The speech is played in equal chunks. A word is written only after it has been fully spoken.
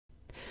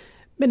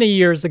Many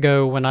years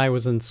ago when I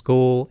was in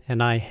school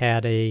and I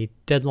had a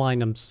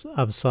deadline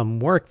of some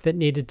work that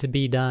needed to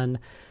be done,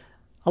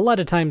 a lot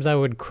of times I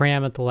would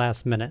cram at the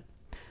last minute.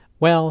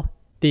 Well,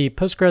 the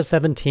Postgres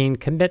 17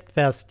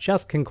 Commit-fest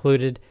just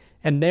concluded,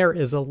 and there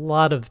is a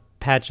lot of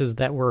patches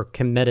that were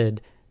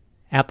committed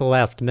at the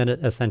last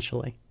minute,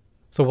 essentially.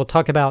 So we'll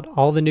talk about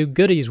all the new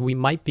goodies we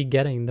might be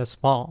getting this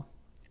fall.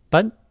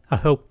 But I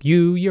hope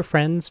you, your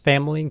friends,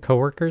 family, and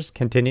coworkers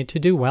continue to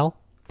do well.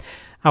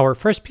 Our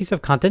first piece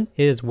of content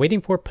is waiting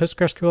for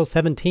PostgreSQL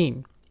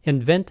 17,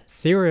 invent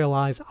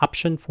serialize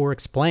option for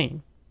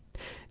explain.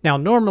 Now,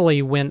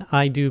 normally when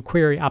I do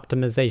query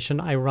optimization,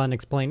 I run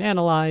explain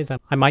analyze.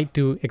 I might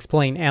do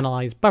explain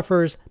analyze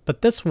buffers,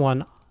 but this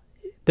one,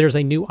 there's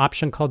a new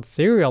option called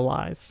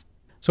serialize.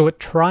 So it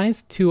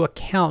tries to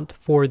account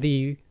for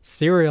the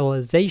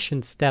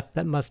serialization step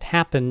that must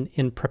happen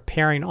in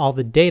preparing all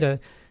the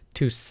data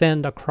to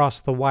send across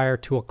the wire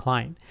to a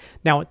client.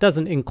 Now, it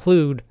doesn't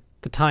include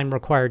the time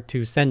required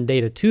to send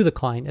data to the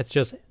client. It's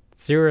just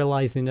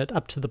serializing it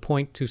up to the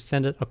point to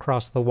send it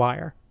across the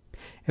wire.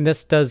 And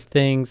this does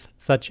things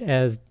such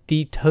as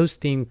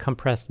detoasting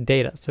compressed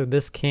data. So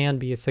this can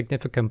be a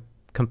significant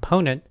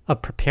component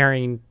of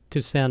preparing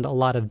to send a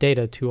lot of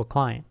data to a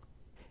client.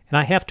 And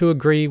I have to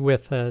agree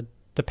with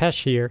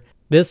Depeche here.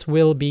 This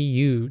will be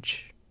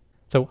huge.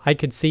 So I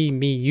could see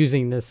me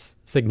using this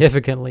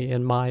significantly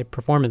in my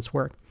performance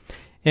work.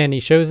 And he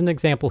shows an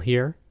example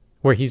here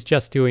where he's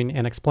just doing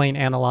an explain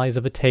analyze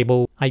of a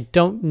table. I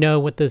don't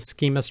know what the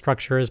schema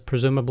structure is.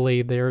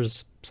 Presumably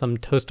there's some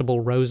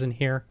toastable rows in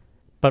here.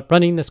 But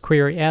running this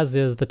query as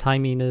is, the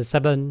timing is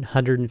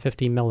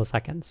 750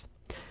 milliseconds.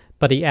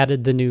 But he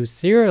added the new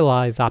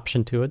serialize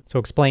option to it. So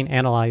explain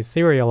analyze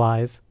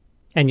serialize.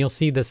 And you'll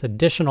see this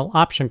additional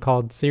option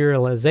called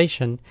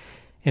serialization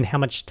and how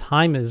much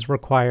time is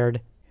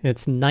required.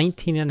 It's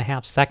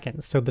 19.5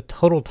 seconds. So the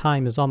total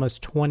time is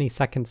almost 20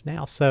 seconds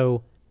now.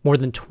 So more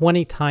than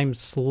 20 times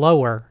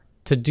slower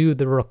to do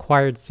the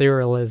required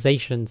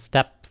serialization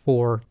step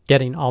for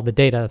getting all the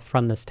data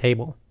from this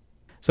table.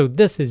 So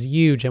this is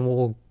huge and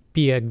will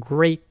be a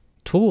great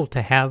tool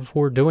to have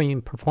for doing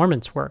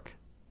performance work.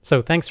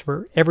 So thanks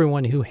for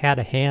everyone who had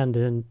a hand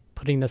in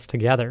putting this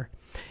together.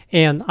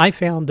 And I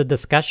found the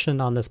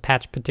discussion on this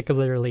patch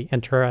particularly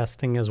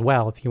interesting as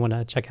well, if you want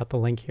to check out the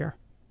link here.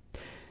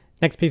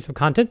 Next piece of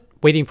content,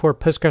 waiting for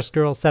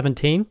PostgreSQL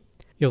 17.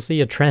 You'll see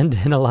a trend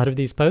in a lot of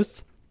these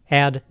posts.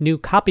 Add new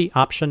copy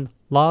option,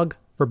 log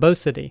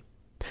verbosity.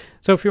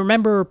 So if you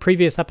remember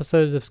previous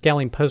episodes of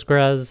Scaling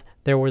Postgres,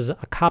 there was a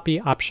copy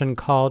option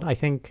called, I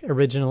think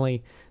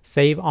originally,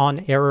 save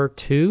on error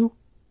 2,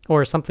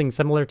 or something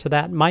similar to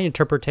that. My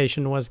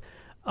interpretation was,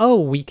 oh,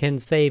 we can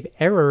save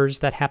errors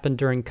that happen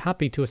during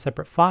copy to a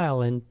separate file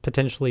and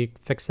potentially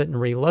fix it and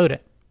reload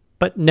it.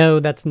 But no,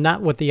 that's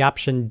not what the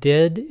option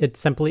did. It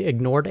simply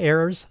ignored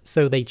errors.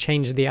 So they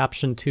changed the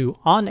option to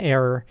on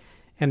error,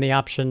 and the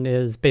option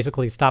is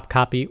basically stop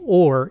copy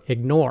or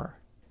ignore.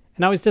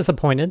 And I was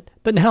disappointed,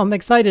 but now I'm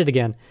excited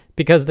again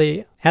because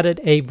they added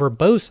a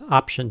verbose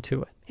option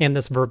to it. And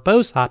this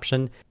verbose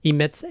option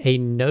emits a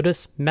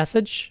notice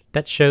message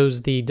that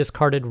shows the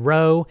discarded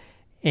row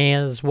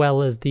as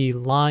well as the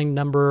line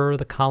number,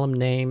 the column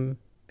name,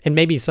 and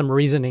maybe some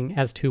reasoning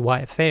as to why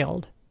it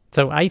failed.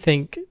 So I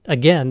think,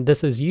 again,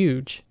 this is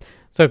huge.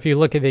 So if you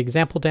look at the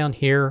example down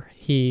here,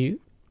 he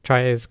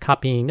tries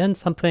copying in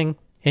something,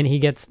 and he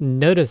gets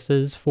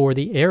notices for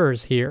the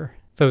errors here.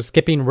 So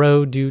skipping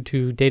row due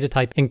to data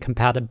type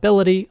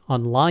incompatibility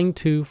on line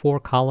 2 for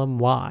column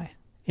Y,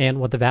 and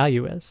what the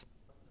value is.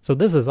 So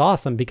this is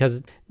awesome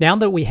because now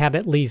that we have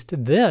at least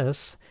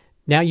this,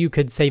 now you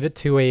could save it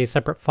to a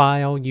separate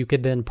file. You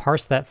could then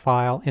parse that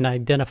file and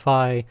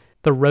identify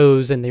the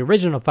rows in the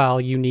original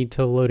file you need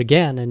to load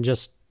again and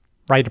just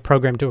write a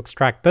program to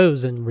extract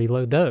those and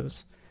reload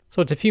those.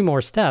 So it's a few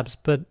more steps,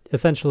 but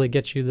essentially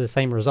gets you the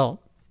same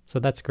result. So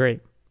that's great.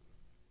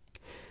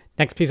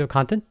 Next piece of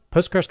content,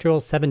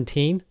 PostgreSQL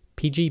 17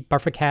 PG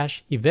buffer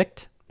cache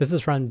evict. This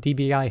is from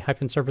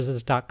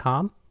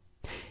dbi-services.com.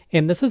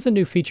 And this is a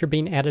new feature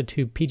being added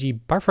to PG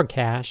buffer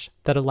cache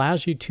that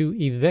allows you to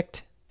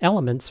evict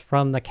elements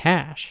from the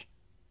cache.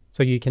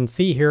 So you can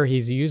see here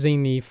he's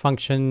using the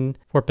function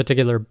for a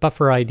particular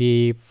buffer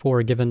ID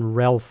for a given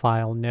rel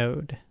file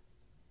node.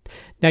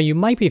 Now you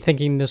might be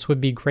thinking this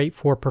would be great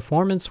for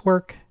performance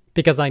work,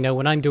 because I know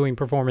when I'm doing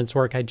performance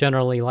work, I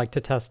generally like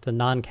to test a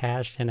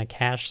non-cached and a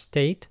cached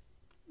state.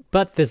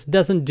 But this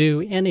doesn't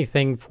do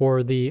anything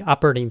for the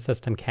operating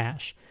system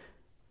cache.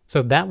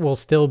 So that will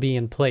still be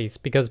in place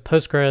because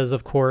Postgres,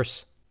 of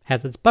course,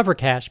 has its buffer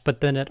cache,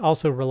 but then it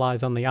also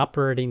relies on the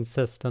operating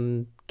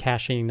system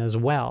caching as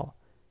well.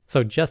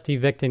 So just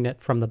evicting it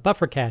from the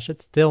buffer cache,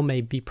 it still may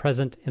be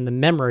present in the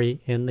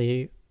memory in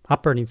the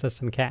operating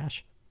system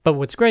cache. But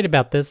what's great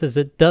about this is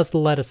it does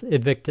let us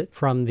evict it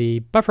from the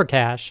buffer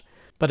cache,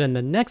 but in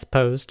the next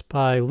post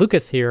by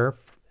Lucas here,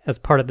 as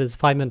part of his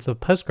 5 minutes of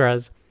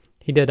Postgres,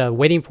 he did a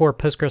waiting for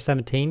Postgres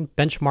 17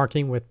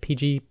 benchmarking with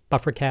PG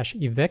buffer cache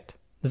evict.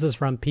 This is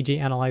from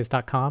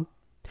pganalyze.com.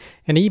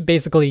 And he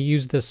basically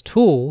used this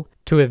tool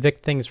to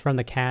evict things from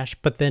the cache,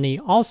 but then he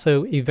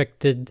also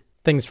evicted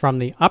things from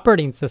the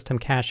operating system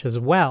cache as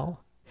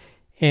well.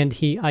 And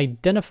he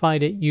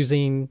identified it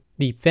using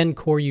the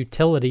fincore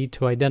utility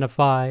to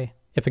identify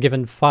if a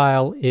given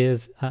file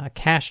is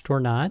cached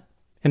or not.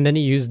 And then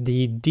he used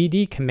the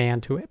dd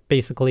command to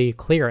basically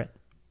clear it.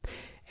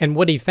 And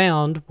what he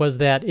found was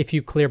that if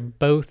you clear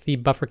both the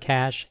buffer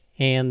cache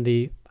and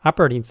the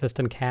operating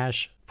system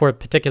cache for a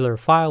particular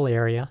file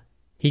area,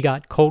 he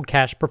got cold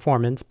cache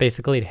performance.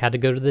 Basically, it had to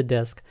go to the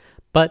disk.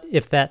 But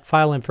if that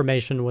file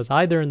information was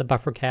either in the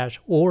buffer cache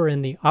or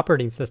in the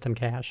operating system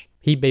cache,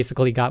 he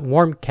basically got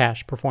warm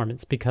cache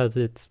performance because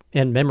it's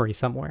in memory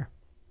somewhere.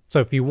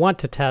 So if you want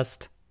to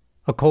test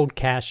a cold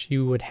cache,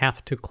 you would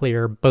have to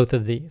clear both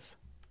of these.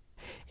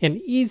 An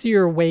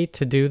easier way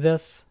to do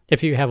this,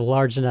 if you have a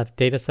large enough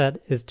data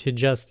set, is to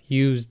just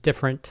use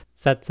different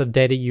sets of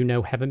data you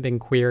know haven't been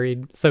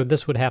queried. So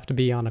this would have to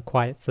be on a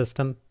quiet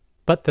system,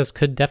 but this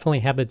could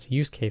definitely have its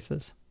use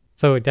cases.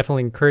 So I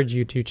definitely encourage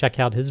you to check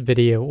out his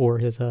video or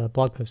his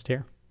blog post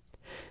here.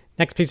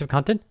 Next piece of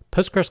content,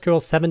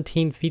 PostgreSQL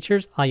 17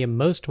 features I am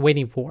most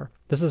waiting for.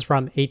 This is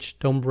from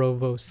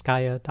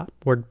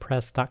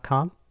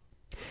hdombrovoskaya.wordpress.com.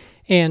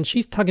 And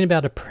she's talking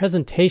about a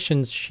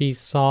presentation she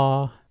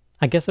saw,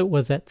 I guess it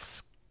was at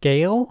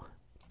Scale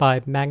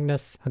by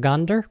Magnus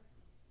Hagander.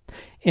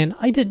 And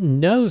I didn't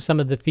know some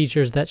of the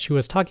features that she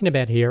was talking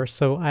about here,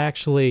 so I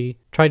actually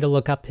tried to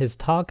look up his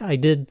talk. I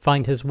did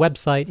find his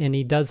website, and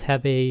he does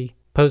have a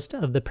post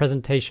of the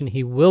presentation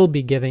he will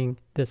be giving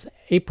this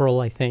April,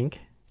 I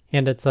think.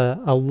 And it's a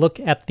look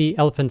at the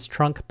Elephants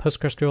Truck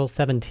PostgreSQL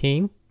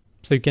 17.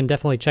 So you can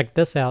definitely check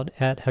this out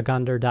at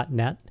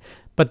hagander.net.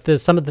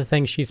 But some of the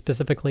things she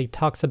specifically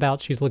talks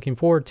about she's looking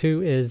forward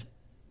to is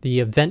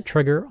the event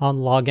trigger on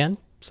login.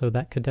 So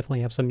that could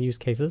definitely have some use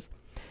cases.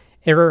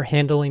 Error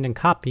handling and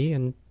copy.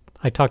 And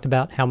I talked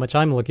about how much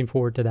I'm looking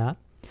forward to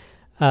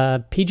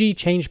that. PG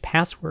change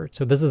password.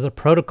 So this is a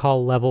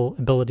protocol level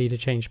ability to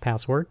change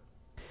password.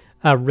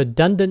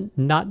 Redundant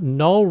not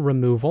null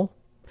removal.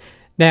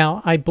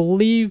 Now, I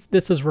believe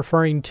this is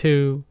referring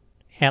to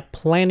at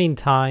planning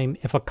time,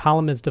 if a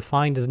column is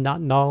defined as not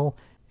null,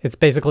 it's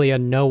basically a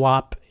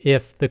no-op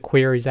if the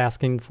query is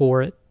asking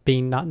for it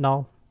being not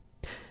null.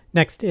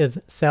 Next is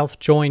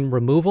self-join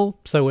removal.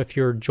 So if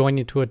you're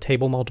joining to a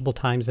table multiple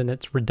times and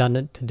it's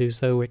redundant to do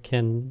so, it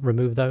can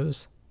remove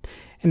those.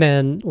 And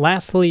then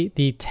lastly,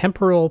 the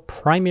temporal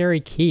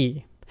primary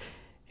key.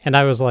 And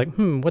I was like,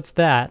 what's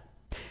that?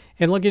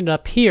 And looking it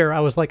up here, I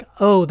was like,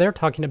 oh, they're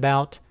talking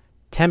about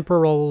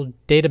temporal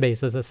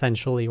databases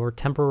essentially, or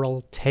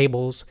temporal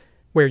tables,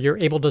 where you're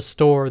able to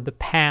store the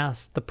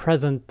past, the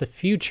present, the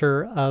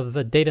future of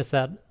a data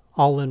set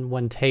all in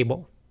one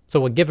table.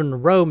 So a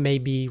given row may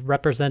be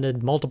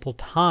represented multiple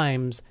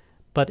times,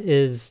 but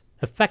is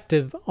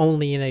effective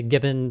only in a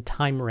given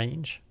time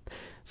range.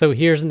 So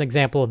here's an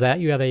example of that.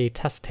 You have a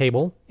test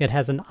table. It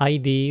has an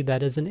ID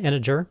that is an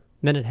integer.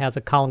 Then it has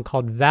a column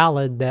called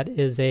valid that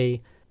is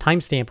a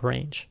timestamp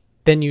range.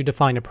 Then you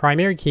define a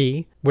primary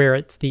key where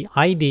it's the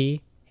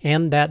ID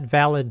and that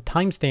valid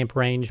timestamp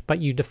range, but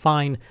you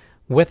define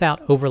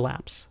without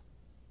overlaps.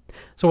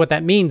 So what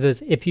that means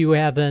is if you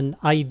have an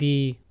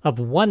ID of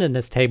 1 in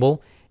this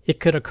table, it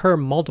could occur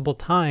multiple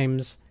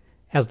times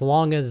as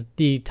long as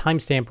the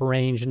timestamp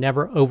range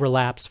never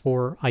overlaps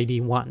for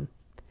ID 1.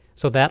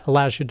 So that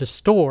allows you to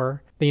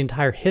store the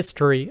entire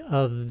history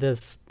of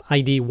this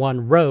ID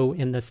 1 row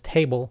in this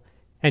table,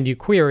 and you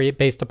query it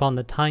based upon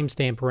the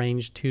timestamp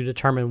range to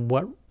determine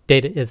what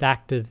data is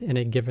active in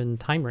a given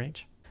time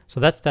range. So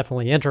that's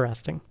definitely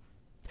interesting.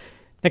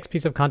 Next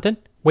piece of content,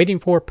 waiting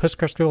for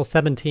PostgreSQL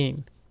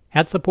 17.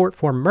 Add support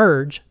for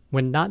merge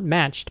when not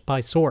matched by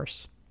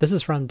source. This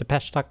is from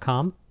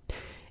depeche.com.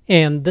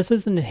 And this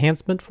is an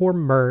enhancement for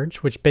merge,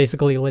 which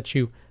basically lets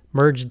you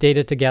merge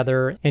data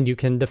together, and you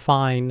can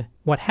define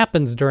what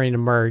happens during a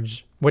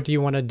merge. What do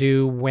you want to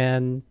do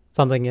when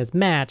something is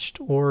matched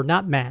or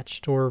not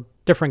matched, or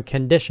different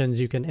conditions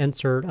you can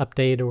insert,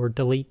 update, or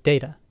delete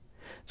data.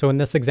 So in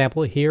this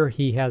example here,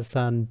 he has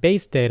some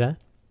base data,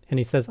 and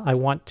he says, I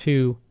want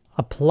to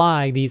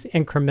apply these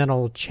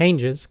incremental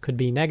changes, could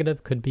be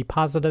negative, could be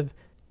positive,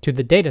 to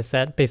the data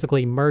set,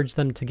 basically merge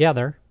them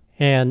together.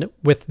 And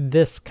with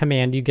this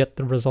command, you get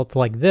the results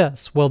like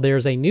this. Well,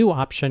 there's a new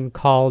option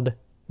called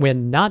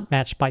when not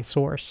matched by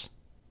source,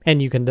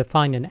 and you can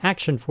define an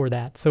action for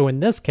that. So in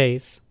this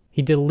case,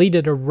 he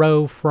deleted a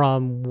row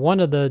from one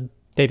of the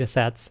data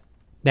sets.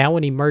 Now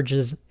when he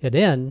merges it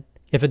in,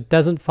 if it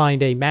doesn't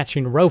find a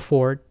matching row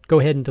for it, go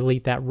ahead and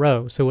delete that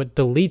row. So it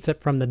deletes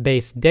it from the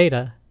base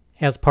data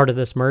as part of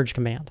this merge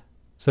command.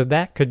 So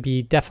that could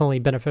be definitely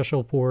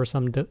beneficial for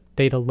some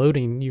data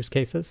loading use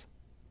cases.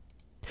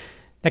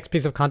 Next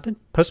piece of content,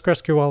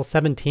 PostgreSQL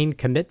 17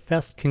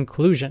 commitfest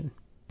conclusion.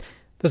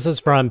 This is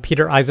from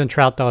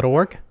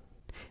petereisentraut.org.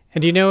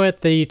 And you know,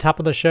 at the top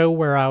of the show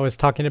where I was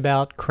talking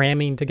about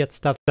cramming to get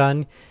stuff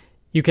done,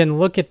 you can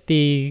look at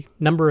the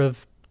number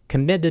of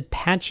committed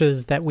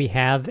patches that we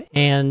have,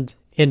 and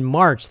in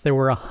March there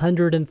were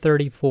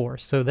 134,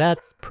 so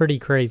that's pretty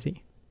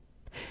crazy.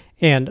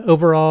 And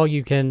overall,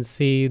 you can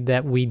see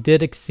that we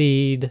did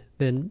exceed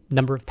the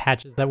number of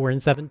patches that were in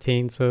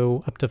 17,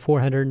 so up to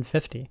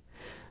 450.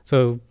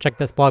 So check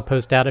this blog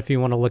post out if you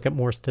want to look at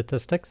more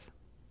statistics.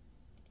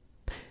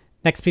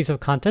 Next piece of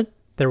content,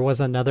 there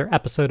was another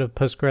episode of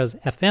Postgres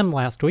FM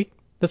last week.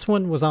 This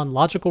one was on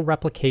logical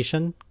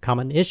replication,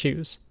 common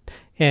issues.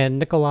 And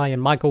Nikolai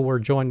and Michael were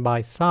joined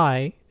by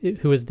Sai,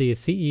 who is the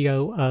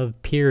CEO of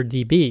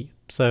PeerDB.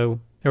 So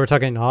they were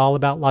talking all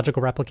about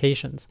logical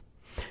replications.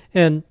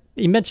 And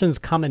he mentions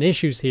common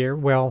issues here.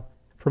 Well,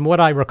 from what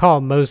I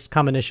recall, most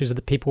common issues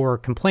that people were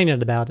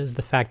complaining about is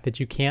the fact that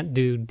you can't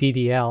do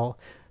DDL.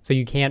 So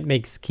you can't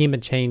make schema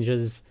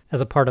changes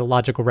as a part of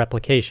logical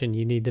replication.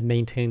 You need to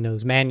maintain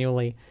those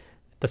manually.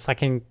 The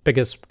second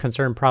biggest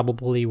concern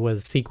probably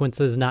was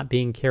sequences not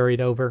being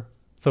carried over.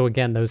 So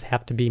again, those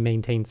have to be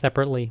maintained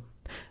separately.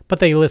 But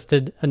they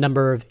listed a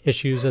number of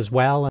issues as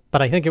well.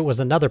 But I think it was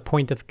another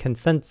point of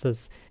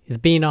consensus is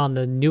being on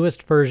the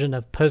newest version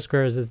of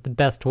Postgres is the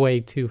best way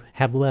to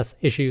have less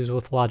issues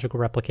with logical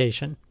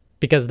replication,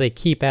 because they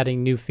keep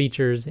adding new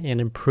features and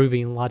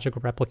improving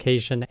logical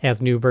replication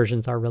as new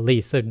versions are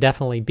released. So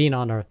definitely being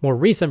on a more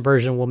recent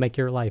version will make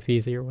your life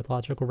easier with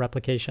logical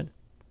replication.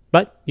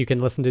 But you can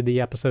listen to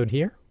the episode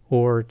here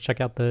or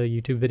check out the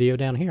YouTube video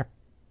down here.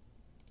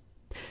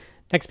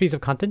 Next piece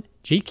of content,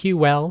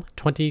 GQL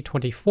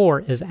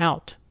 2024 is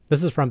out.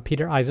 This is from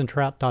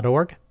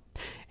petereisentraut.org.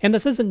 And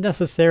this isn't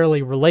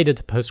necessarily related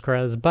to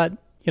Postgres, but,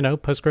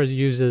 Postgres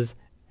uses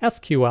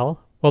SQL.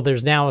 Well,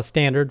 there's now a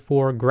standard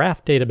for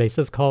graph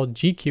databases called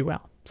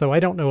GQL. So I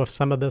don't know if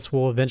some of this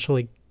will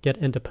eventually get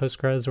into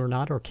Postgres or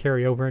not, or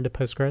carry over into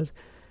Postgres,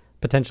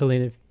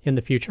 potentially in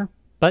the future.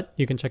 But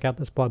you can check out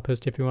this blog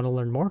post if you want to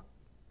learn more.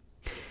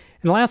 And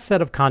the last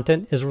set of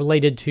content is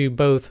related to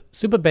both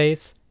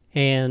Supabase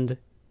and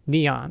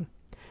Neon,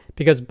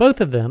 because both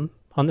of them,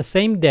 on the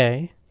same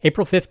day,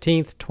 April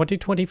 15th,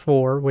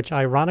 2024, which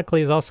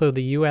ironically is also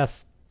the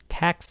U.S.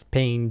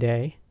 tax-paying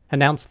day,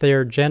 announced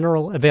their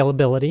general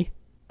availability.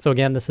 So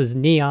again, this is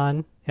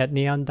Neon at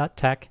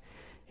neon.tech,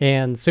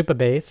 and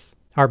Supabase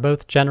are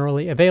both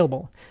generally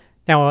available.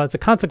 Now, as a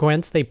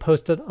consequence, they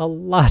posted a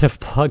lot of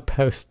blog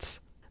posts.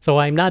 So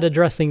I'm not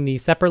addressing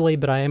these separately,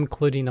 but I am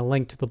including a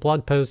link to the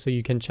blog post so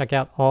you can check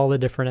out all the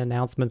different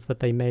announcements that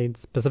they made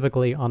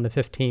specifically on the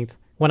 15th.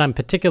 What I'm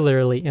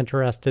particularly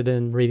interested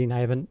in reading,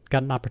 I haven't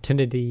got an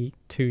opportunity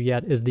to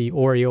yet, is the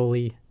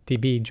Oriole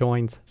DB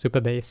joins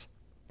Supabase.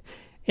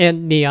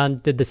 And Neon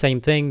did the same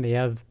thing. They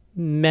have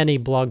many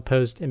blog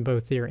posts in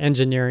both their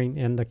engineering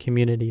and the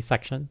community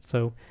section.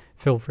 So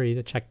feel free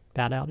to check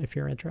that out if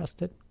you're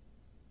interested.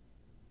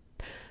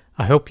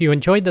 I hope you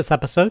enjoyed this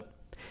episode.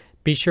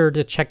 Be sure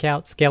to check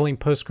out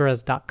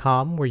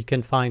scalingpostgres.com, where you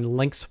can find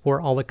links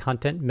for all the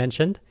content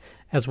mentioned,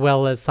 as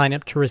well as sign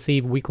up to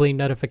receive weekly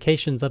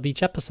notifications of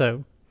each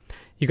episode.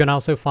 You can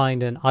also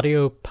find an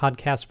audio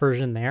podcast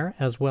version there,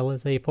 as well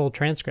as a full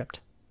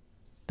transcript.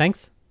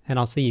 Thanks, and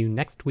I'll see you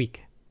next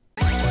week.